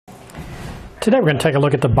Today we're going to take a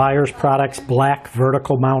look at the Buyers Products Black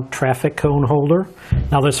Vertical Mount Traffic Cone Holder.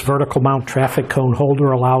 Now this vertical mount traffic cone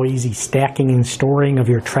holder allows easy stacking and storing of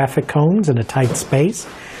your traffic cones in a tight space.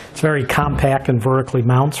 It's very compact and vertically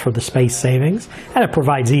mounts for the space savings, and it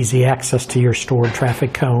provides easy access to your stored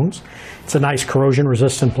traffic cones. It's a nice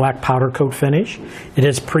corrosion-resistant black powder coat finish. It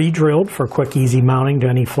is pre-drilled for quick, easy mounting to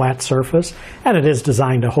any flat surface, and it is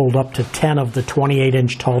designed to hold up to 10 of the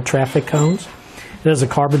 28-inch tall traffic cones. It is a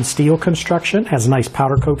carbon steel construction, has a nice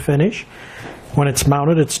powder coat finish. When it's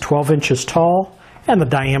mounted, it's 12 inches tall, and the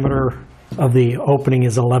diameter of the opening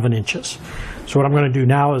is 11 inches. So what I'm going to do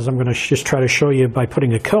now is I'm going to just try to show you by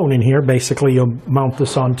putting a cone in here. Basically, you'll mount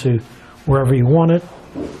this onto wherever you want it.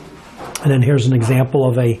 And then here's an example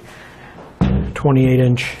of a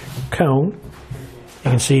 28-inch cone.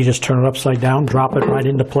 You can see you just turn it upside down, drop it right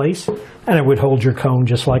into place, and it would hold your cone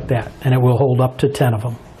just like that. And it will hold up to 10 of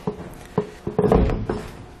them.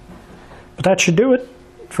 But that should do it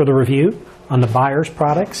for the review on the Buyers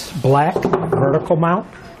Products Black Vertical Mount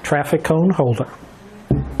Traffic Cone Holder.